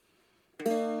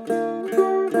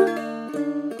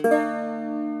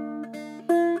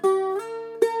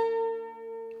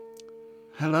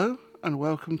Hello and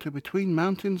welcome to Between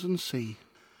Mountains and Sea,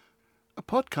 a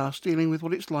podcast dealing with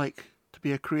what it's like to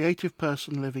be a creative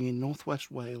person living in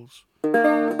northwest Wales.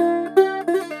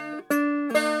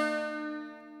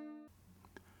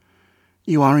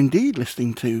 You are indeed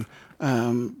listening to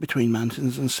Between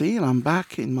Mountains and Sea, and I'm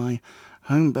back in my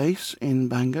home base in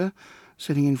Bangor,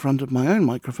 sitting in front of my own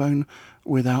microphone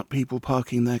without people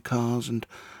parking their cars and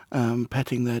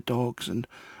petting their dogs and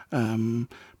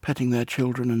petting their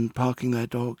children and parking their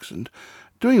dogs and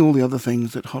doing all the other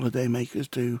things that holiday makers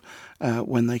do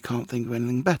when they can't think of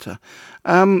anything better.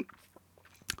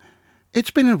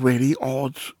 It's been a really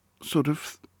odd sort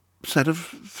of set of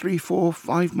 3, 4,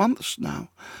 5 months now.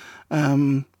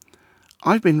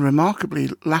 I've been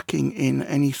remarkably lacking in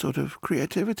any sort of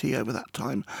creativity over that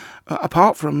time,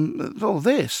 apart from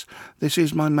this. This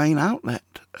is my main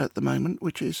outlet at the moment,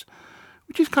 which is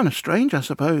kind of strange, I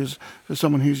suppose, for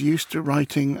someone who's used to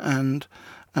writing and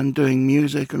doing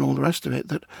music and all the rest of it,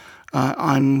 that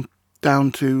I'm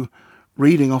down to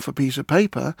reading off a piece of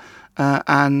paper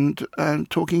and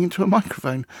talking into a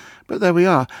microphone. But there we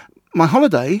are. My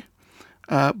holiday,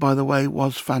 by the way,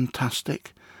 was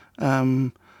fantastic.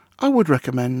 I would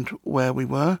recommend where we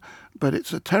were, but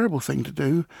it's a terrible thing to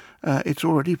do. It's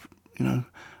already,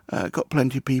 got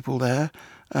plenty of people there.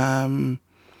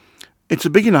 It's a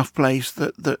big enough place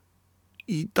that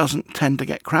it doesn't tend to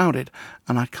get crowded,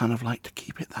 and I kind of like to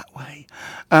keep it that way.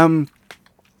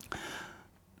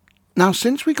 Now,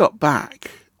 since we got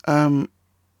back, some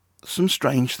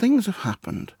strange things have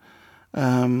happened.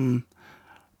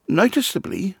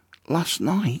 Noticeably, last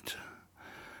night.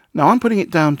 Now, I'm putting it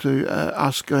down to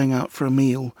us going out for a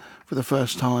meal for the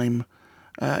first time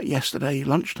yesterday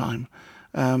lunchtime,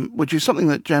 which is something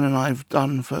that Jen and I have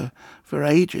done for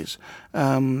ages.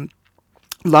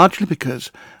 Largely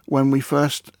because when we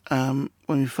first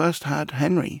had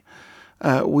Henry,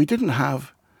 we didn't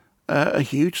have a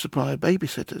huge supply of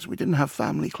babysitters. We didn't have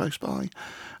family close by,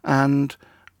 and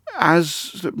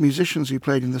as musicians who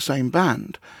played in the same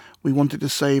band, we wanted to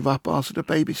save up our sort of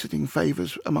babysitting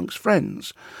favours amongst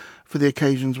friends for the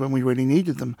occasions when we really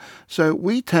needed them. So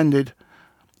we tended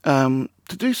to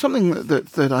do something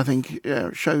that I think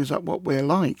shows up what we're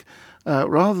like,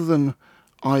 rather than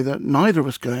either neither of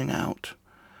us going out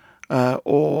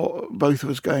or both of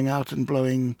us going out and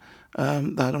blowing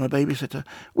that on a babysitter.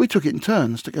 We took it in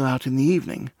turns to go out in the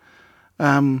evening.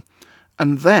 And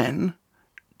then,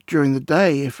 during the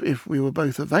day, if we were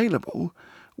both available,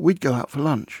 we'd go out for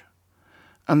lunch.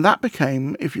 And that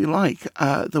became, if you like,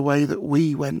 the way that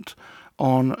we went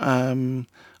on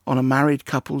a married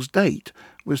couple's date,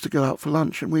 was to go out for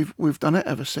lunch. And we've done it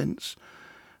ever since.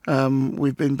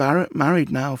 We've been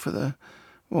married now for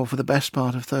the best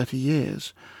part of 30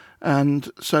 years. And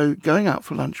so going out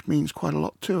for lunch means quite a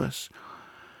lot to us.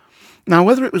 Now,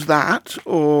 whether it was that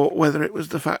or whether it was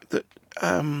the fact that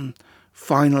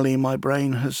finally my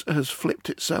brain has flipped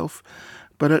itself,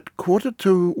 but at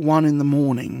 1:45 in the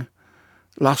morning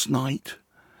last night,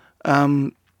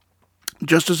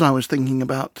 just as I was thinking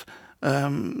about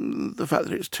the fact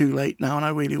that it's too late now and I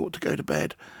really ought to go to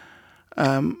bed,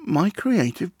 my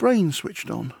creative brain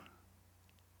switched on.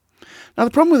 Now,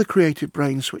 the problem with the creative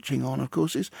brain switching on, of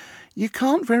course, is you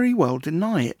can't very well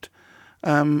deny it.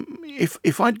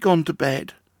 If I'd gone to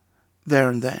bed there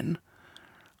and then,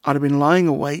 I'd have been lying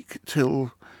awake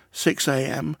till 6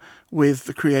 a.m. with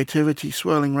the creativity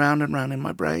swirling round and round in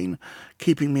my brain,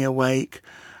 keeping me awake,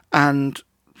 and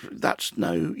that's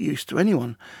no use to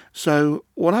anyone. So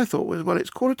what I thought was, well,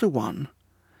 it's 1:45.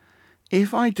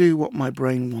 If I do what my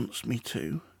brain wants me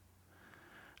to,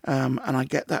 and I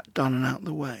get that done and out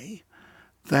the way,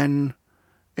 then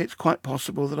it's quite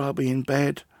possible that I'll be in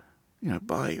bed,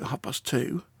 by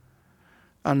 2:30,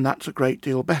 and that's a great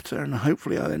deal better. And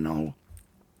hopefully, I'll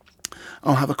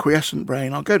have a quiescent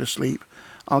brain. I'll go to sleep.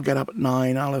 I'll get up at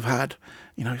 9. I'll have had,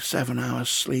 7 hours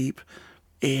sleep,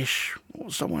 ish, or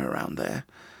somewhere around there.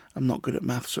 I'm not good at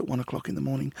maths at 1:00 in the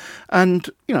morning, and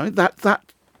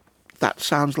that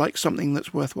sounds like something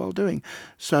that's worthwhile doing.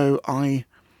 So I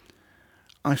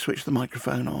switched the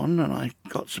microphone on and I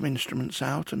got some instruments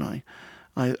out and I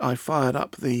fired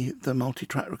up the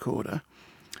multi-track recorder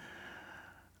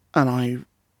and I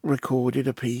recorded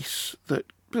a piece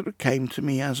that came to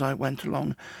me as I went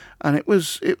along, and it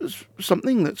was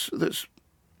something that's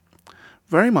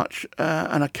very much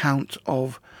an account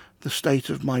of the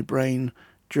state of my brain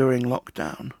during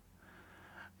lockdown.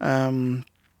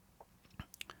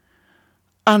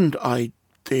 And I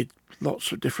did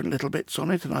lots of different little bits on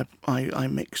it, and I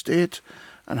mixed it,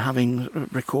 and having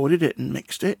recorded it and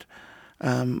mixed it,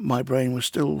 my brain was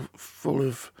still full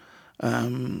of,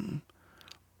 a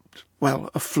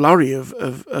flurry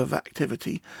of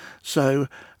activity. So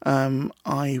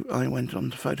I went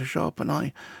on to Photoshop and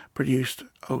I produced,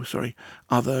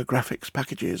 other graphics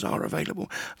packages are available.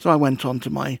 So I went on to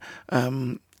my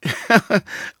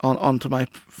onto my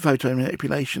photo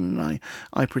manipulation, and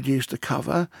I produced a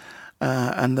cover,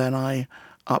 and then I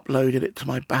uploaded it to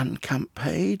my Bandcamp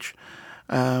page,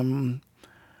 and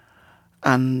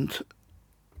I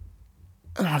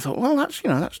thought, well,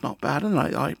 that's not bad. And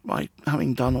I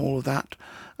having done all of that,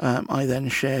 I then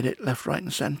shared it left, right,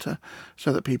 and centre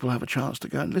so that people have a chance to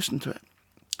go and listen to it.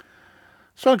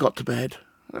 So I got to bed,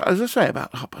 as I say,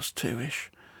 about 2:30ish,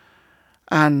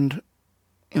 and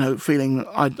feeling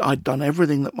I'd done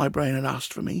everything that my brain had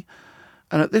asked for me.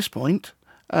 And at this point,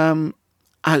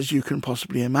 as you can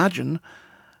possibly imagine,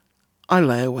 I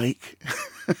lay awake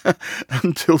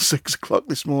until 6 o'clock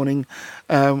this morning,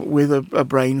 with a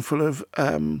brain full of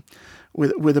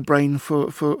with a brain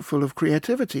full of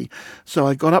creativity. So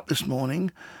I got up this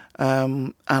morning,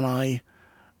 and I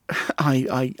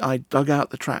dug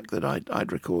out the track that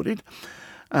I'd recorded,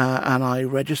 and I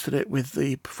registered it with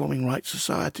the Performing Rights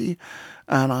Society,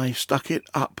 and I stuck it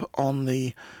up on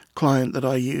the client that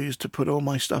I use to put all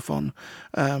my stuff on,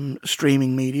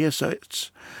 streaming media. So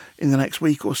it's in the next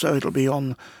week or so it'll be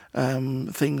on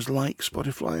things like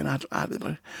Spotify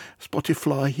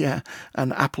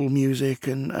and Apple Music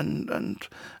and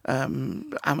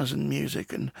Amazon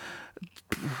Music and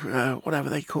whatever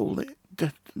they call it.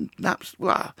 Naps.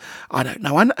 Well, I don't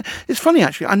know. It's funny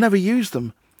actually. I never use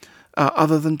them.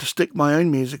 Other than to stick my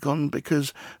own music on,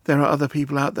 because there are other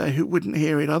people out there who wouldn't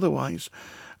hear it otherwise.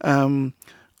 I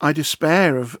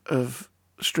despair of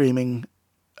streaming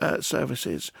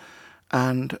services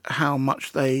and how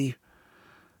much they,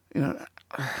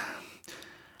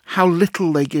 how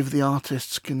little they give the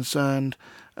artists concerned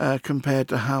compared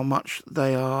to how much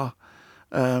they are,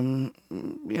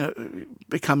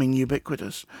 becoming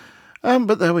ubiquitous.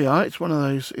 But there we are. It's one of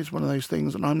those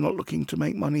things, and I'm not looking to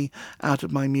make money out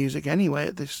of my music anyway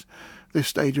at this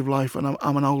stage of life. And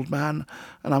I'm an old man,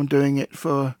 and I'm doing it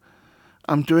for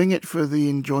the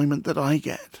enjoyment that I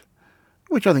get,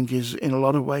 which I think is in a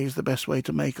lot of ways the best way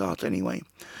to make art anyway.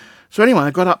 So anyway, I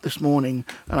got up this morning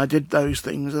and I did those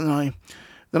things, and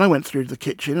then I went through to the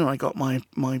kitchen and I got my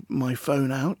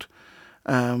phone out,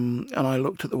 and I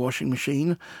looked at the washing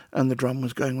machine, and the drum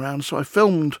was going round. So I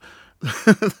filmed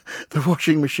the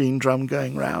washing machine drum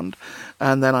going round,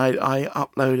 and then I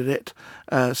uploaded it,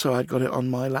 so I'd got it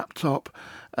on my laptop,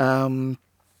 and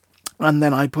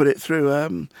then I put it through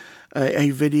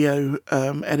a video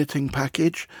editing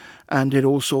package and did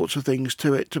all sorts of things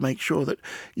to it to make sure that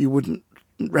you wouldn't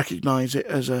recognise it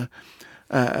as a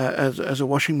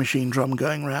washing machine drum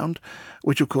going round,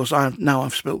 which of course I've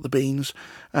spilt the beans.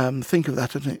 Think of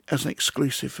that as an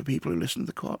exclusive for people who listen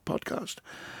to the podcast.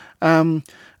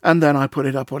 And then I put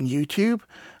it up on YouTube.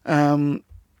 And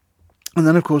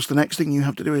then, of course, the next thing you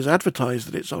have to do is advertise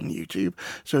that it's on YouTube.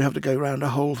 So you have to go around a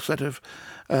whole set of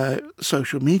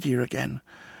social media again.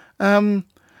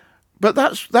 But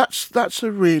that's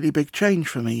a really big change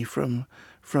for me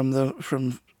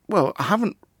I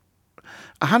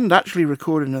hadn't actually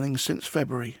recorded anything since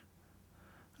February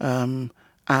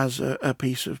as a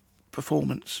piece of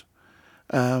performance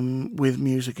with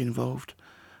music involved.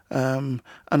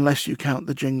 Unless you count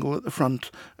the jingle at the front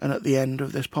and at the end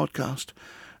of this podcast.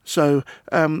 So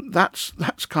that's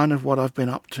kind of what I've been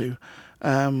up to.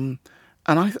 And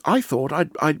I thought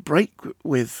I'd break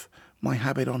with my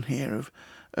habit on here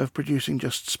of producing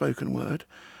just spoken word,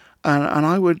 and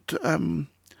I would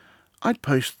I'd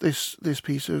post this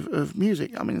piece of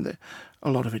music. I mean,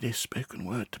 a lot of it is spoken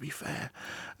word, to be fair,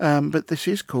 but this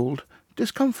is called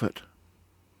Discomfort.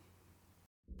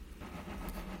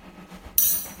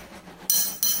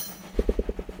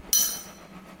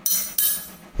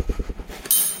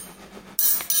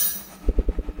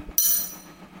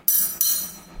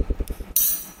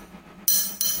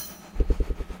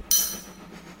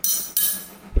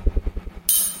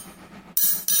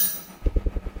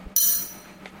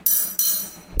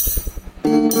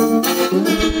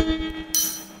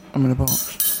 I'm in a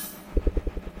box.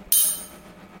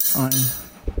 I'm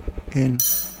in a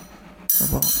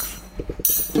box.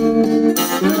 I'm in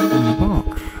a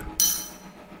box.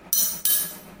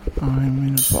 I'm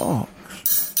in a box.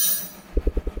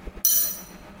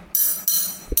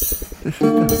 This is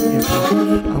definitely a box.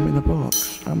 I'm in a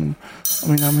box. I'm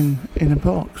in a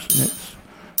box, and it's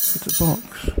a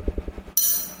box.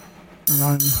 And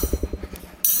I'm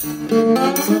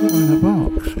in a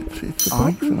box. It's a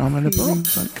box, and I'm in a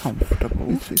box. Uncomfortable.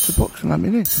 It's a box, and I'm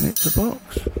in it, and it's a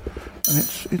box. and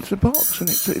it's a box, and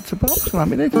it's a box, and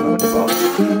I'm in it, and I'm in a box,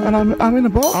 and I'm in a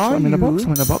box, I'm in a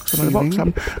box, I'm in a box, I'm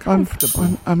in a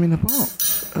box, I'm in a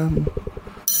box,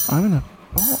 I'm in a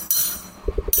box,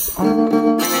 I'm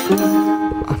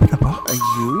in a box. Are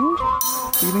you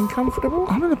feeling comfortable?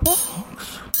 I'm in a box.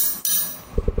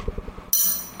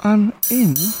 I'm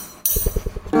in a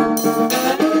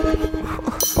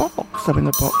box. I'm in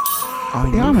a box.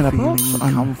 I'm in a box.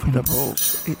 I'm comfortable.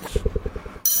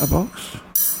 It's a box.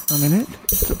 I'm in it.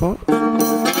 It's a box.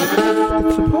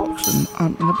 It's a box, and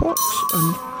I'm in a box,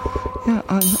 and yeah,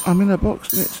 I'm in a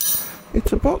box, and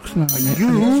it's a box now.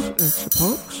 It's a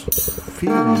box.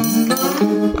 Feeling.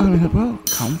 I'm in a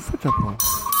box. Comfortable.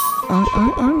 I'm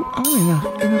in a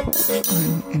box. I'm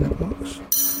in a box.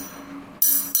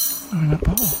 I'm in a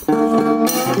box.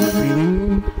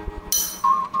 Feeling.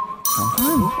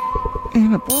 I'm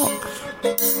in a box.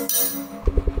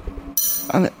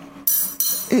 And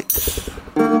it's.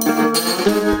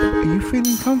 Are you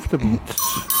feeling comfortable?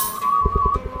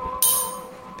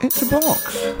 It's a box.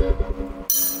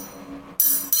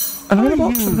 And I'm in a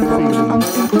box. I'm in a box. I'm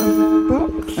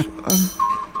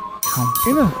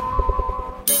in a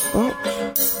box.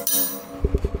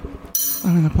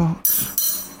 I'm in a box.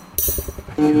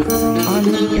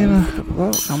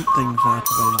 Something's out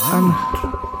of alignment.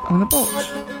 I'm in a box.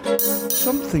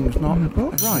 Something's not in a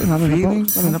box. Right. I'm in a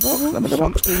box. I'm in a box. I'm in a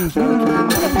box. Something's out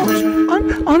of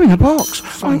alignment. I'm in a box.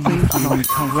 I'm in a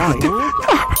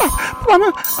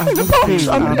box.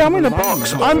 I'm in a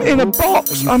box. I'm in a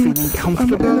box. I'm feeling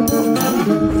comfortable.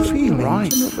 Feeling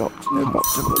right. I'm in a box. I'm in a box.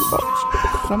 I'm in a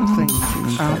box.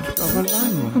 Something's out of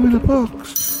alignment. I'm in a box.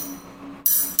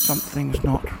 Something's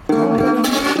not right.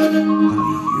 Are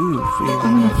you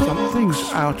feeling something's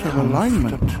out of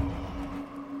alignment?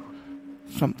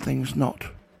 Something's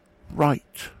not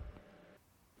right.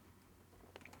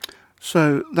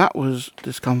 So that was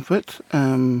Discomfort,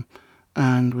 and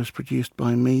was produced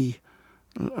by me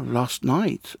last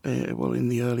night, well, in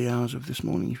the early hours of this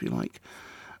morning, if you like.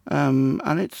 And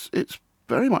it's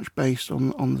very much based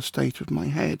on the state of my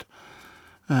head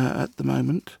at the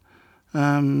moment.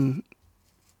 And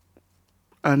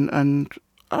in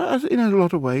a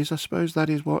lot of ways, I suppose that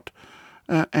is what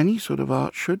any sort of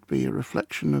art should be, a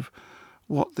reflection of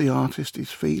what the artist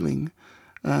is feeling,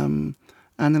 and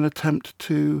an attempt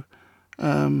to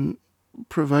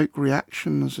provoke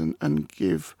reactions and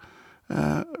give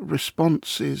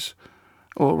responses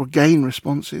or gain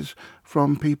responses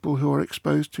from people who are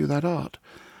exposed to that art.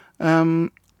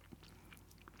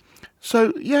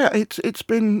 So yeah, it's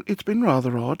been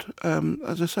rather odd.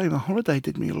 As I say, the holiday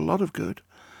did me a lot of good.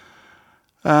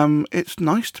 It's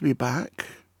nice to be back.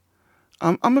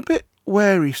 I'm a bit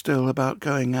wary still about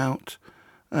going out.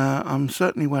 I'm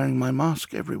certainly wearing my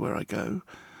mask everywhere I go.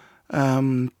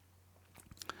 And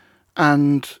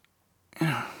you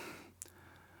know,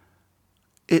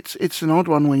 it's an odd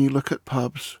one when you look at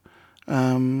pubs.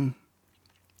 You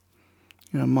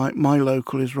know, my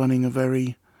local is running a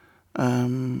very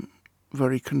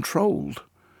controlled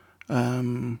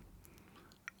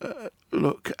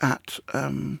look at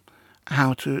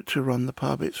how to run the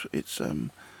pub. It's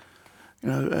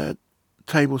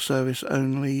table service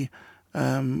only,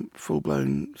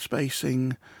 full-blown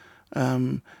spacing.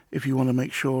 If you want to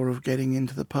make sure of getting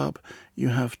into the pub, you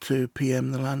have to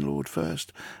PM the landlord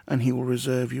first, and he will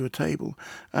reserve you a table.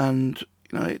 And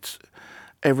you know,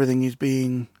 everything is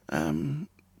being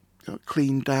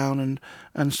cleaned down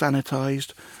and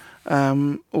sanitized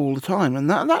all the time, and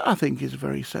that I think is a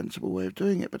very sensible way of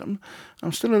doing it. But I'm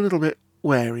still a little bit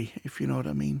wary, if you know what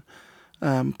I mean.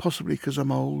 Possibly because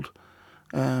I'm old.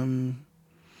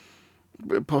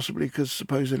 Possibly because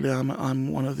supposedly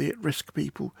I'm one of the at-risk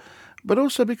people, but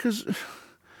also because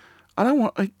I don't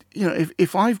want,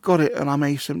 if I've got it and I'm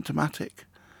asymptomatic,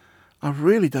 I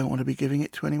really don't want to be giving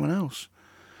it to anyone else.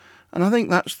 And I think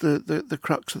that's the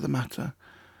crux of the matter.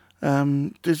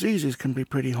 Diseases can be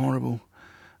pretty horrible,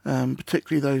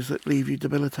 particularly those that leave you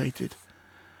debilitated.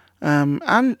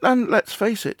 And let's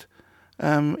face it,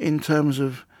 in terms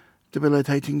of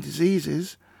debilitating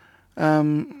diseases,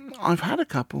 I've had a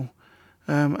couple.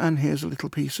 And here's a little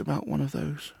piece about one of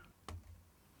those.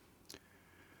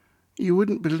 You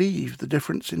wouldn't believe the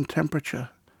difference in temperature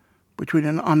between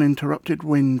an uninterrupted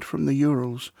wind from the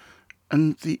Urals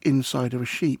and the inside of a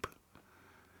sheep.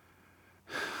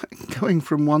 Going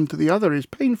from one to the other is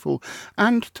painful,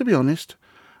 and, to be honest,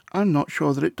 I'm not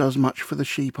sure that it does much for the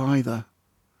sheep either.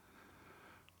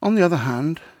 On the other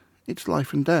hand, it's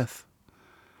life and death,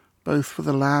 both for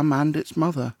the lamb and its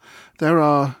mother. There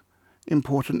are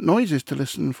important noises to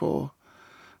listen for.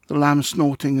 The lamb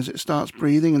snorting as it starts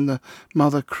breathing, and the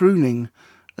mother crooning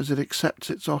as it accepts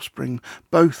its offspring.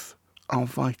 Both are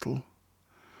vital.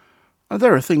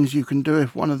 There are things you can do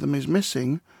if one of them is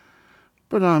missing,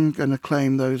 but I'm going to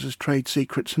claim those as trade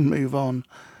secrets and move on.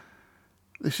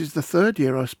 This is the 3rd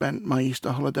year I spent my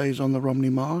Easter holidays on the Romney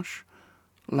Marsh,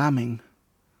 lambing.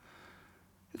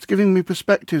 It's giving me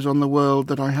perspectives on the world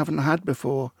that I haven't had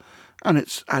before, and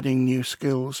it's adding new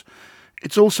skills.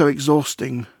 It's also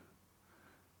exhausting.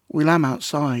 We lamb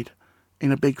outside,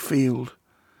 in a big field,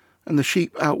 and the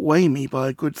sheep outweigh me by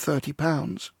a good 30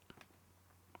 pounds.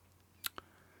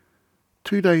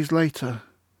 2 days later,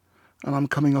 and I'm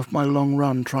coming off my long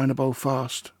run trying to bowl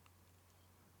fast.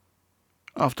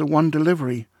 After one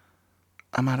delivery,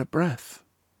 I'm out of breath.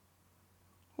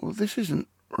 Well, this isn't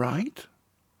right.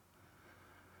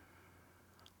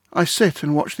 I sit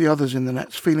and watch the others in the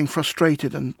nets, feeling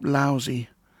frustrated and lousy.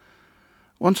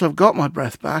 Once I've got my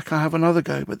breath back, I have another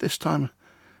go, but this time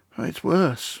it's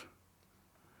worse.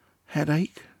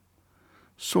 Headache,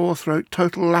 sore throat,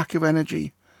 total lack of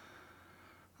energy.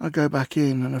 I go back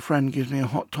in and a friend gives me a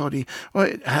hot toddy. Well,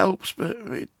 it helps, but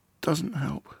it doesn't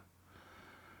help.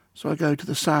 So I go to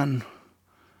the San,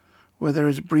 where there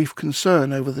is a brief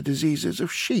concern over the diseases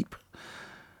of sheep.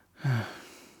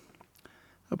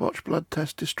 A botched blood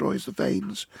test destroys the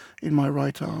veins in my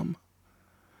right arm,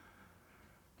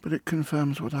 but it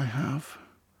confirms what I have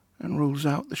and rules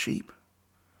out the sheep.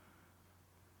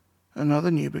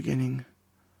 Another new beginning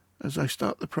as I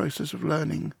start the process of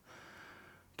learning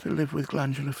to live with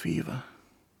glandular fever.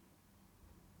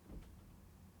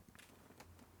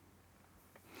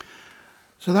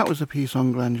 So that was a piece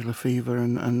on glandular fever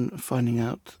and finding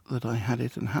out that I had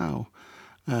it and how,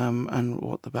 and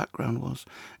what the background was.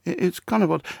 It's kind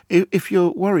of odd. If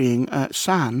you're worrying,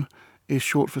 SAN is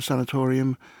short for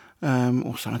sanatorium,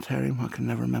 or sanitarium, I can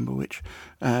never remember which.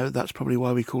 That's probably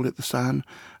why we called it the SAN,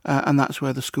 and that's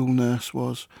where the school nurse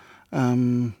was.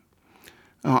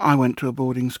 I went to a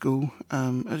boarding school,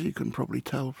 as you can probably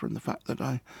tell from the fact that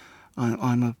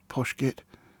I'm a posh git.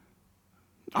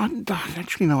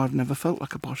 Actually, no, I've never felt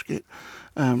like a posh git.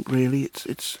 Really,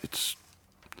 it's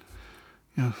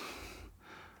you know,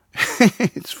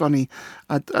 it's funny.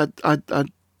 I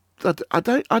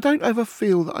don't ever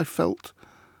feel that I felt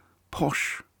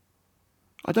posh.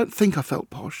 I don't think I felt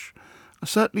posh. I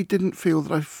certainly didn't feel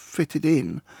that I fitted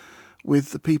in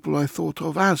with the people I thought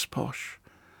of as posh.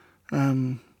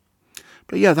 But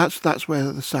yeah, that's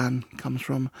where the SAN comes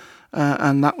from,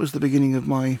 and that was the beginning of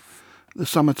the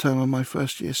summer term of my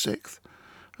first year 6th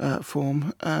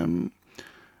form, and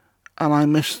I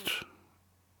missed.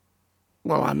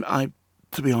 Well,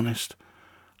 to be honest,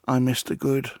 I missed a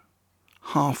good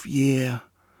half year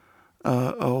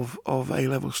of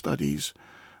A-level studies,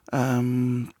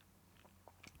 and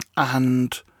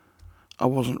I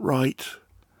wasn't right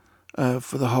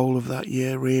for the whole of that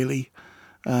year, really.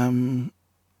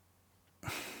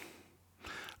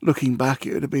 Looking back,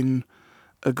 it would have been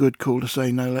a good call to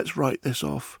say, no, let's write this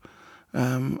off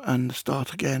and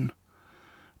start again.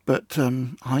 But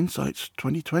hindsight's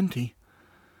 2020.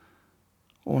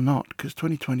 Or not, because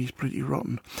 2020 is pretty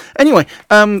rotten. Anyway,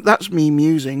 that's me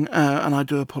musing, and I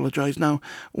do apologise. Now,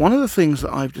 one of the things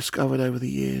that I've discovered over the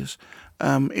years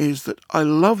is that I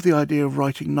love the idea of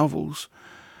writing novels,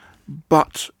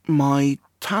 but my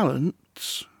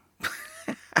talents...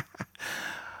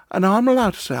 And I'm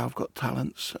allowed to say I've got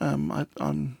talents.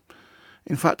 In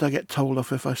fact, I get told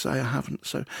off if I say I haven't.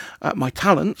 So my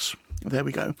talents, there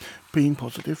we go, being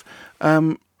positive,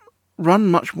 run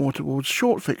much more towards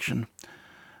short fiction.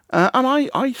 And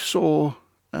I saw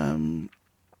some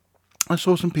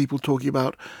people talking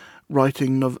about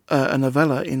writing a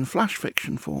novella in flash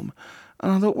fiction form,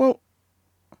 and I thought, well,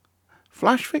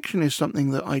 flash fiction is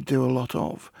something that I do a lot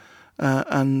of,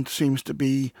 and seems to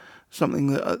be something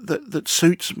that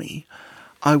suits me.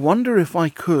 I wonder if I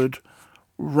could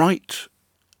write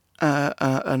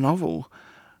a novel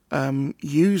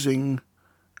using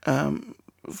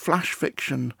flash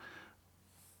fiction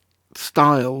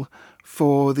style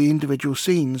for the individual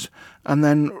scenes, and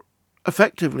then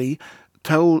effectively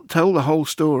tell the whole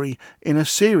story in a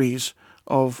series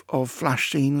of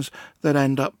flash scenes that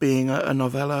end up being a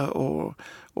novella or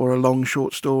a long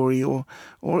short story or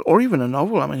even a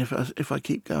novel. I mean, if I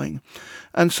keep going.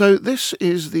 And so this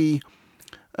is the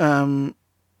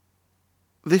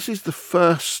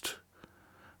first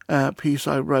piece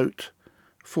I wrote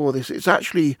for this. It's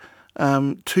actually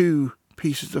 2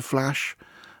 pieces of flash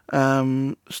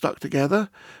stuck together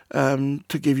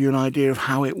to give you an idea of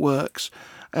how it works.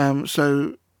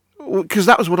 So, because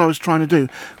that was what I was trying to do,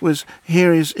 was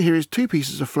here is 2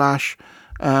 pieces of flash.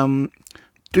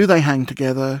 Do they hang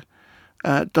together?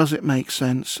 Does it make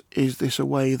sense? Is this a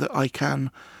way that I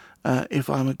can if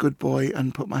I'm a good boy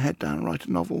and put my head down and write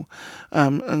a novel.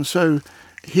 And so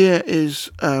here is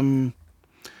the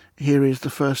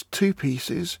first two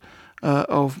pieces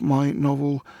of my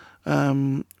novel,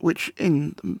 which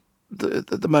in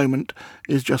the moment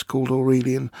is just called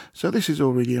Aurelian. So this is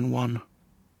Aurelian 1.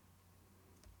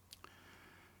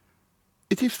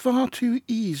 It is far too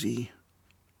easy,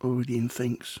 Aurelian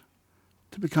thinks,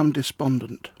 to become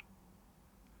despondent.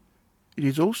 It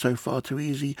is also far too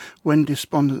easy, when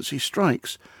despondency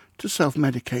strikes, to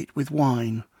self-medicate with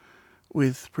wine,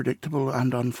 with predictable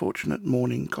and unfortunate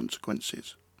morning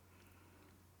consequences.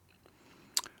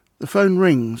 The phone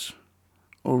rings.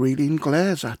 Aurelian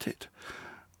glares at it.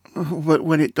 But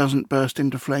when it doesn't burst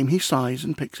into flame, he sighs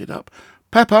and picks it up.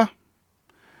 Pepper!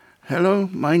 Hello,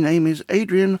 my name is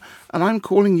Adrian, and I'm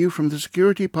calling you from the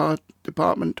security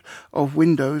department of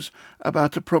Windows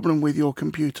about a problem with your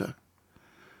computer.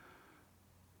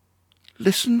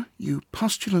 Listen, you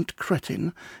postulant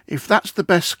cretin, if that's the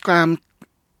best scam...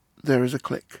 There is a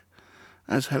click,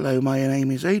 as hello, my name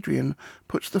is Adrian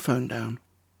puts the phone down.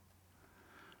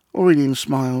 Aurelian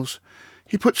smiles.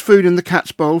 He puts food in the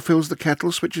cat's bowl, fills the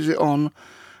kettle, switches it on,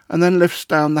 and then lifts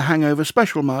down the hangover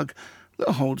special mug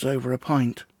that holds over a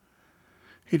pint.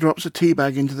 He drops a tea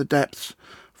bag into the depths,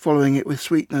 following it with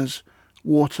sweeteners,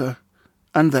 water,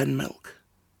 and then milk.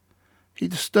 He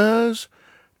stirs,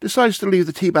 decides to leave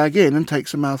the tea bag in and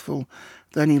takes a mouthful.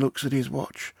 Then he looks at his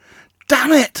watch.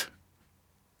 Damn it!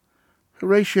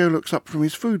 Horatio looks up from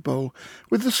his food bowl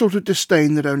with the sort of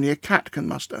disdain that only a cat can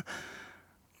muster.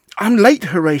 I'm late,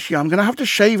 Horatio. I'm going to have to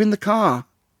shave in the car.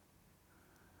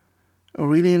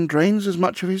 Aurelian drains as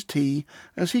much of his tea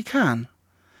as he can,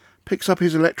 picks up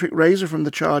his electric razor from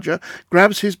the charger,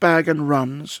 grabs his bag and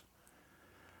runs.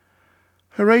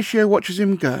 Horatio watches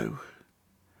him go.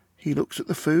 He looks at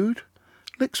the food,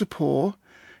 licks a paw,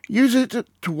 uses it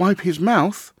to wipe his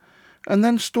mouth, and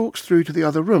then stalks through to the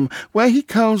other room, where he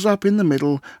curls up in the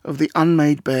middle of the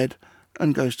unmade bed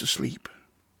and goes to sleep.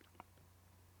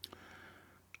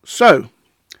 So,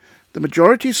 the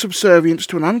majority's subservience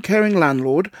to an uncaring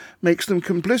landlord makes them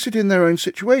complicit in their own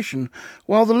situation,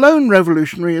 while the lone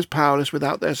revolutionary is powerless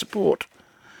without their support.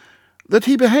 That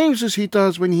he behaves as he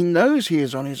does when he knows he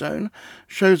is on his own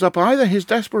shows up either his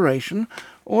desperation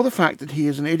or the fact that he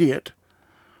is an idiot.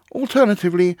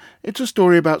 Alternatively, it's a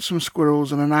story about some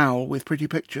squirrels and an owl with pretty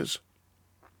pictures.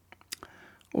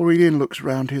 Aurelian looks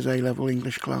round his A-level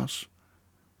English class.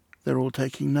 They're all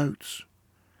taking notes.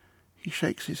 He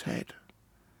shakes his head.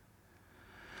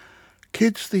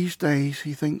 Kids these days,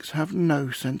 he thinks, have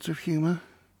no sense of humour.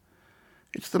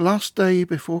 It's the last day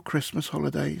before Christmas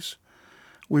holidays.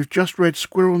 We've just read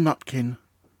Squirrel Nutkin,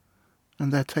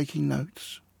 and they're taking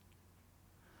notes.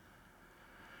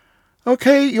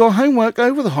 OK, your homework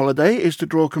over the holiday is to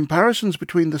draw comparisons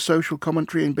between the social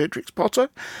commentary in Beatrix Potter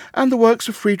and the works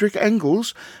of Friedrich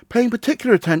Engels, paying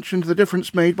particular attention to the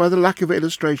difference made by the lack of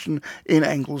illustration in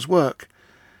Engels' work.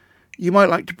 You might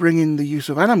like to bring in the use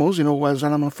of animals in Orwell's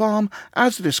Animal Farm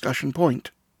as a discussion point.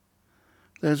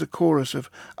 There's a chorus of,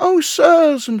 "Oh,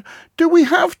 sirs, and do we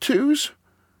have tos?"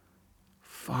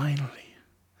 Finally.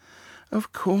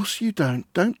 Of course you don't.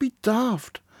 Don't be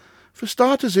daft. For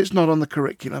starters, it's not on the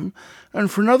curriculum,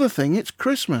 and for another thing, it's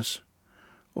Christmas.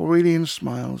 Aurelian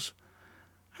smiles.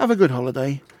 Have a good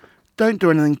holiday. Don't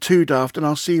do anything too daft, and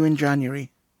I'll see you in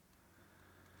January.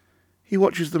 He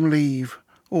watches them leave,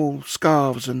 all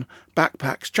scarves and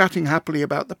backpacks, chatting happily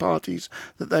about the parties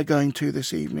that they're going to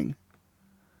this evening.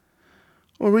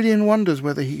 Aurelian wonders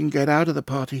whether he can get out of the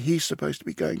party he's supposed to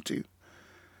be going to.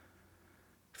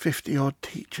 50-odd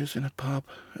teachers in a pub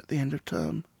at the end of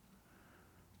term.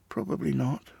 Probably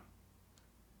not.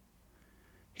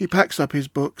 He packs up his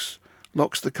books,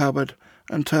 locks the cupboard,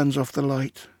 and turns off the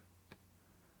light.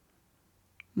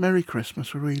 Merry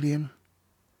Christmas, Aurelian,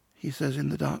 he says in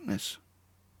the darkness.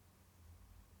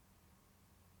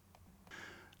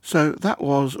 So that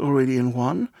was Aurelian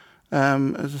 1.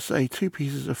 As I say, two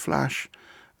pieces of flash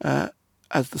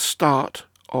as the start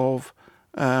of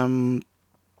a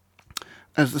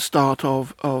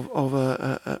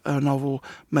novel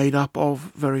made up of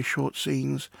very short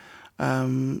scenes,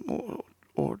 or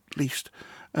at least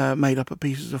made up of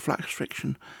pieces of flash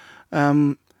fiction.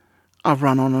 I've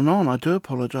run on and on. I do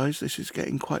apologise. This is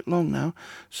getting quite long now.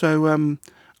 So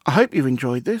I hope you've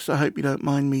enjoyed this. I hope you don't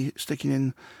mind me sticking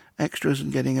in extras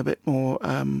and getting a bit more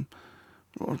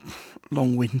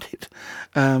long-winded.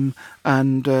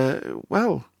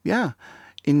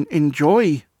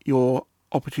 Enjoy your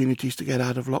opportunities to get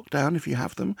out of lockdown if you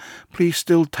have them. Please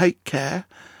still take care,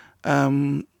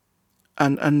 and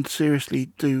seriously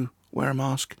do wear a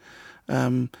mask,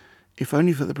 if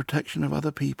only for the protection of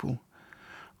other people.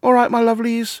 All right, my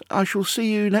lovelies, I shall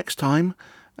see you next time.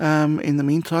 In the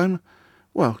meantime,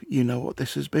 well, you know what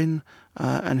this has been,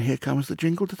 and here comes the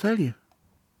jingle to tell you.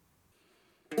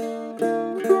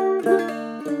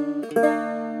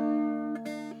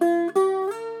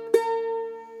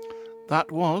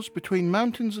 That was Between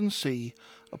Mountains and Sea,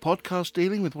 a podcast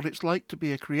dealing with what it's like to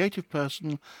be a creative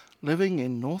person living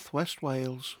in northwest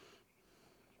Wales.